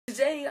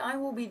Today I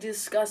will be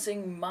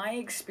discussing my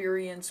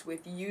experience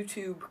with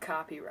YouTube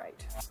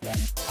copyright.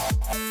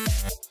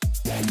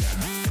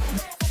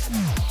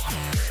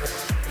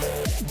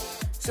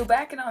 So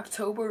back in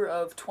October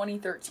of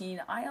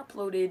 2013, I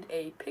uploaded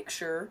a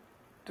picture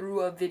through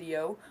a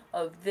video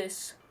of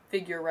this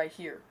figure right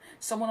here.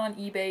 Someone on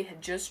eBay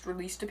had just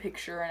released a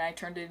picture and I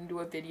turned it into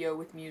a video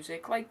with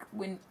music, like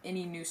when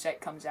any new set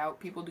comes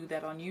out, people do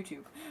that on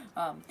YouTube.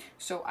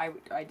 So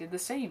I did the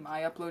same.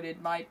 I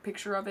uploaded my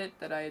picture of it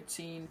that I had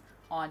seen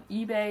on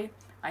eBay.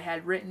 I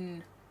had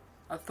written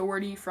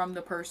authority from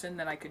the person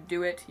that I could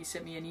do it. He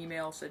sent me an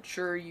email, said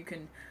sure you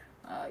can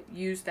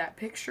use that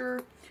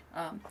picture.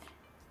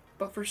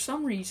 But for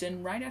some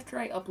reason, right after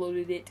I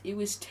uploaded it, it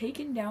was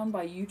taken down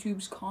by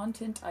YouTube's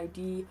Content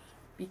ID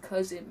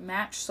because it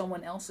matched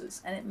someone else's,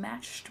 and it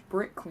matched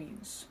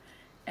Brickqueen's.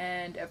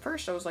 And at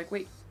first I was like,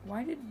 wait,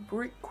 why did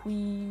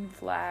Brickqueen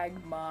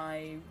flag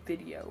my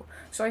video?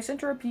 So I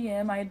sent her a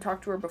PM. I had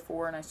talked to her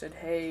before, and I said,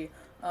 hey,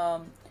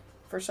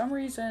 for some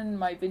reason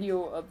my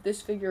video of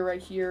this figure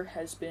right here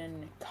has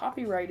been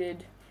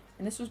copyrighted,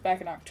 and this was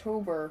back in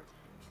October.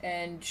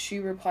 And she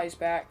replies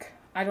back,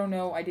 I don't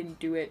know, I didn't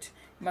do it.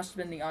 It must have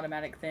been the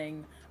automatic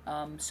thing.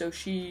 So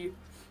she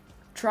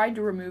tried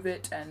to remove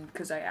it, and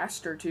because I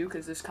asked her to,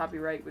 because this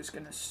copyright was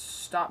going to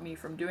stop me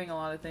from doing a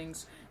lot of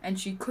things, and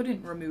she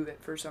couldn't remove it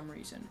for some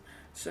reason.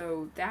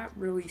 So that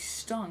really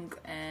stunk,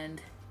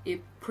 and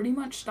it pretty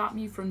much stopped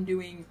me from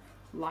doing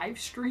live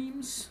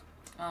streams,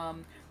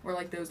 or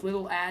like those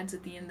little ads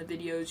at the end of the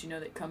videos, you know,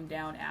 that come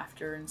down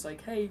after, and it's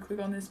like, hey, click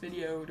on this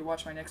video to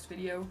watch my next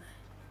video.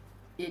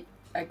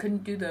 I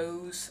couldn't do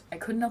those. I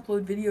couldn't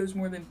upload videos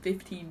more than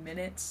 15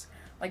 minutes.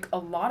 Like, a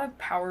lot of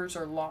powers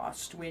are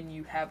lost when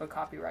you have a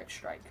copyright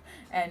strike.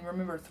 And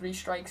remember, 3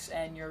 strikes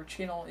and your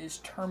channel is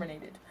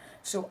terminated.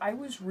 So I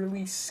was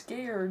really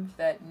scared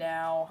that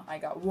now I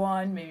got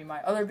 1, maybe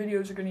my other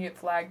videos are going to get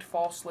flagged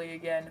falsely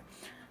again.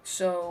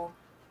 So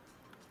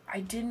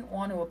I didn't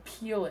want to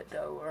appeal it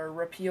though, or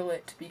repeal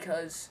it,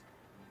 because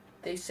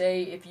they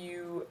say if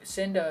you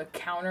send a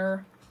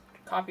counter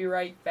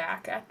copyright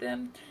back at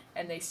them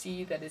and they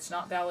see that it's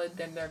not valid,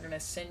 then they're going to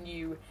send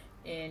you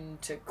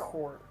into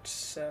court.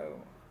 So,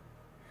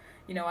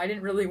 you know, I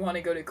didn't really want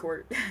to go to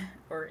court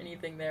or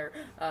anything there.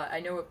 I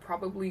know it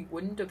probably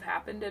wouldn't have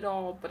happened at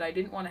all, but I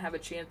didn't want to have a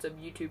chance of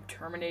YouTube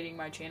terminating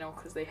my channel,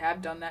 because they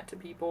have done that to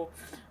people.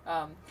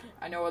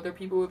 I know other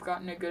people who have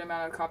gotten a good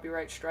amount of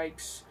copyright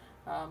strikes,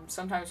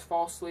 sometimes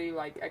falsely,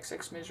 like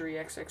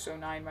XXMisery,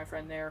 XX09, my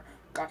friend there,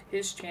 got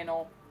his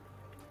channel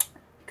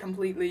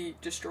completely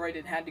destroyed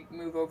and had to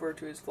move over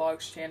to his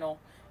vlogs channel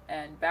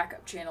and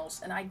backup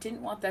channels, and I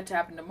didn't want that to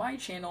happen to my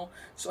channel,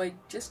 so I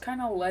just kind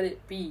of let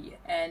it be.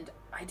 And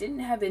I didn't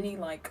have any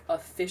like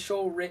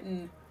official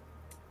written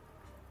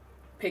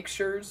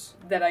pictures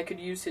that I could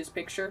use his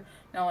picture.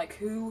 Now, like,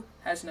 who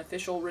has an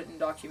official written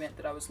document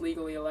that I was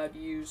legally allowed to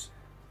use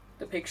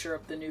the picture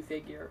of the new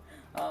figure?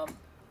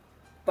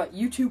 But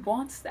YouTube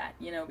wants that,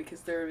 you know,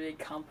 because they're a big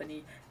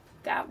company.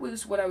 That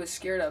was what I was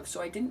scared of,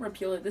 so I didn't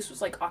repeal it. This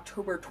was like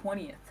October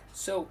 20th.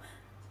 So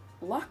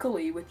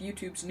luckily, with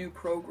YouTube's new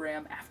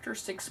program, after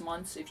 6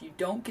 months, if you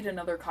don't get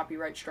another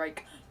copyright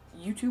strike,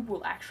 YouTube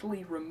will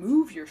actually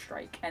remove your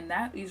strike, and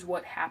that is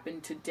what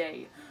happened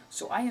today.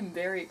 So I am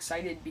very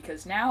excited,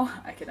 because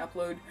now I can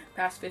upload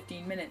past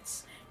 15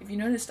 minutes. If you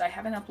noticed, I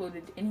haven't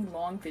uploaded any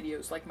long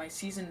videos, like my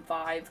Season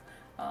 5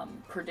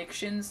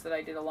 predictions that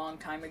I did a long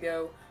time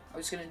ago. I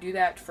was going to do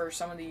that for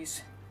some of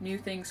these new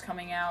things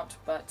coming out,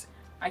 but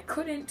I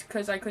couldn't,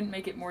 because I couldn't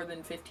make it more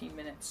than 15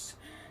 minutes.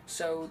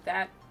 So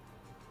that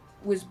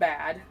was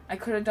bad. I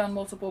could have done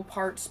multiple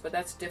parts, but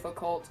that's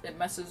difficult. It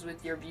messes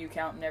with your view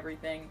count and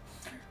everything.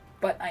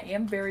 But I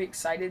am very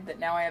excited that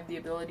now I have the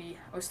ability.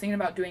 I was thinking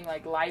about doing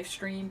like live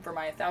stream for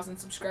my 1,000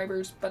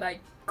 subscribers, but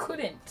I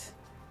couldn't,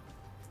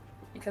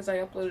 because I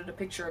uploaded a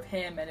picture of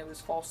him and it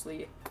was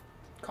falsely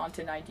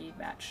Content ID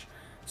match.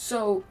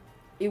 So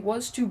it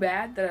was too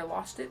bad that I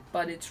lost it,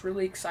 but it's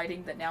really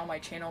exciting that now my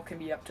channel can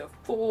be up to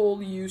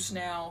full use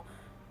now,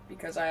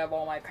 because I have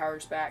all my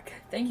powers back.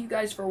 Thank you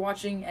guys for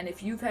watching, and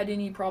if you've had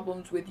any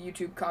problems with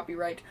YouTube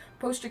copyright,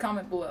 post a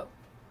comment below.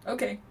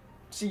 Okay,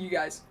 see you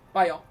guys.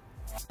 Bye, y'all.